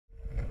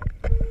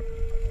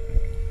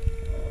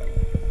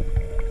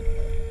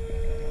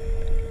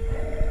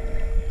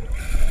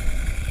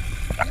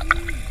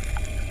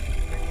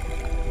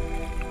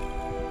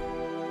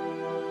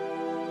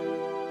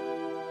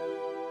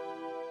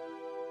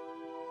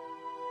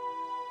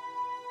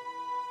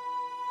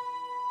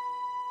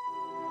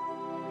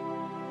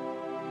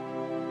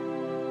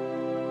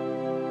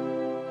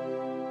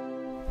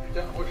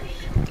Putain, moi je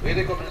suis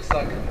bridé comme un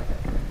sac.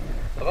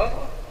 Ça va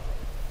toi?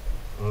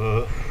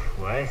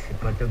 Ouais, c'est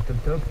pas top,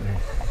 mais...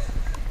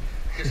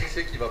 Qu'est-ce que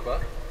c'est qui va pas?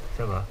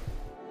 Ça va.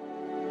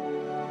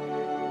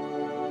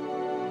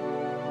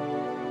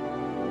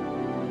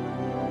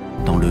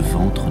 Dans le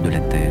ventre de la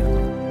terre.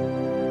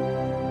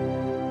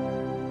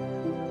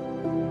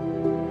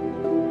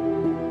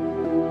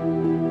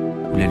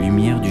 Où la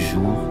lumière du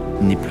jour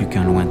n'est plus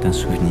qu'un lointain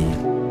souvenir.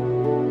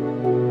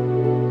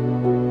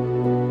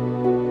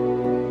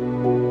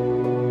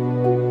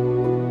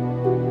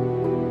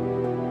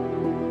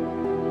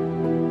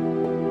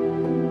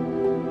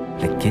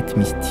 La quête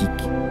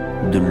mystique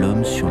de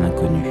l'homme sur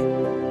l'inconnu.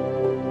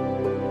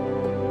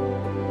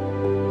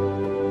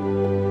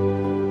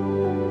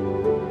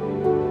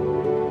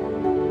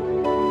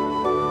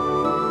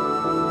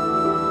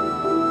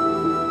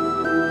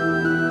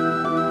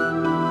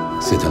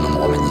 C'est un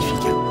endroit magnifique.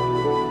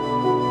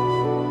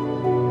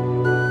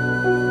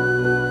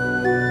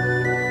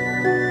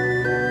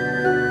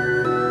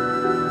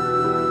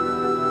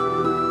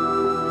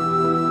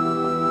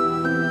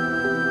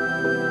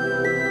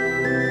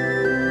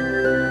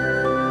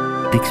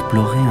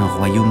 D'explorer un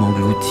royaume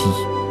englouti.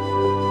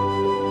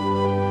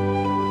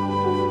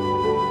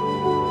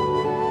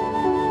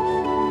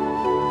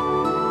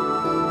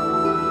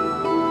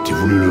 J'ai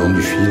voulu le long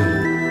du fil.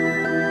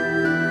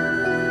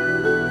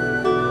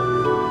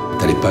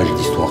 T'as les pages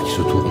d'histoire qui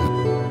se tournent.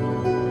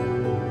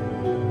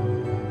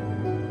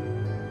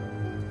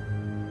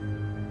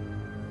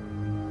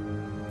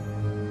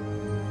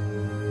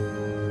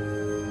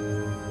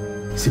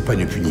 C'est pas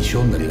une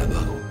punition d'aller là-bas.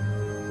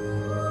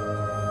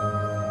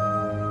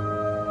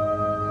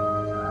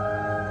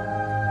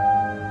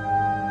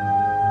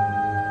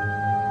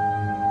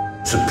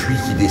 Ce puits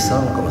qui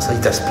descend, comme ça, il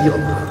t'aspire,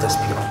 il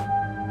t'aspire.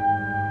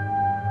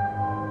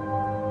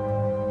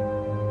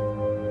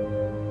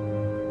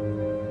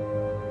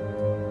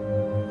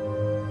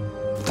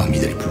 T'as envie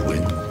d'aller plus loin.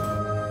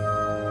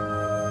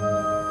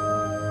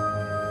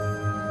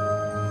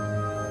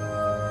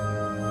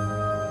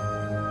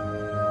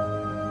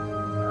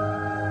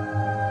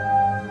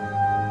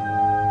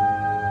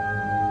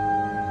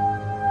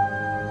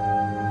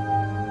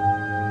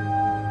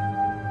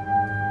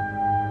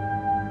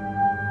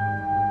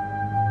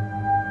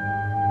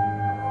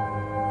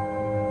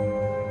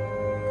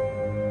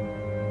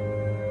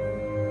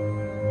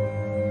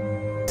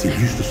 C'est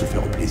juste se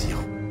faire plaisir.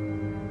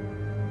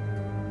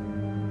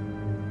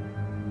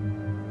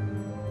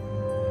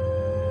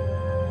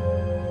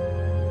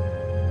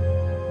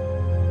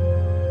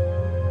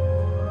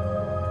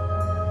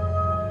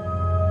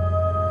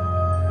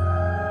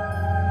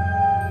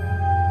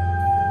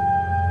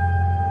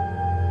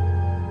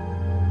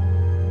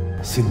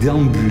 C'est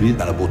déambuler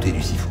dans la beauté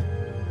du siphon.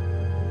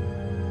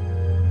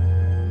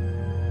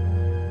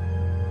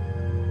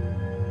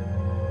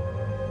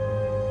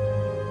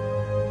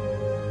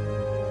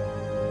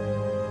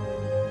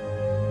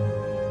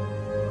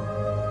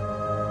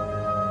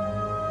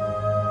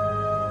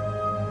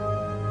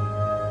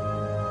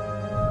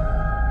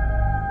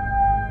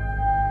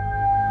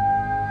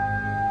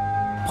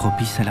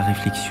 Propice à la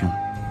réflexion.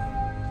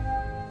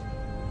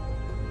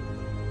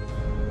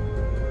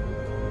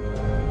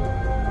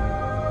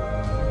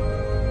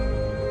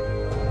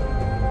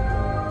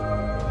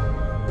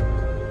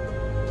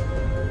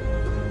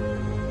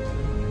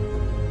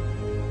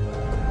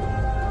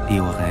 Et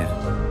au rêve.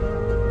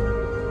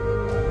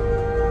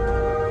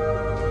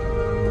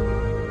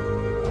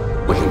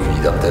 Moi j'ai qu'une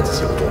idée en tête,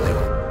 c'est retourner.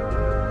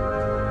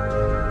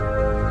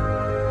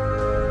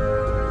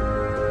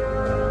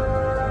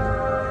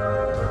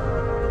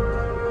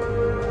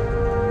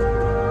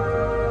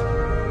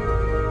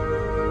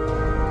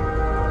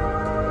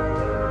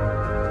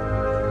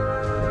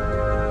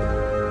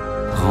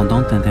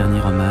 Rendant un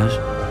dernier hommage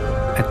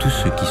à tous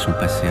ceux qui sont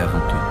passés avant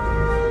eux.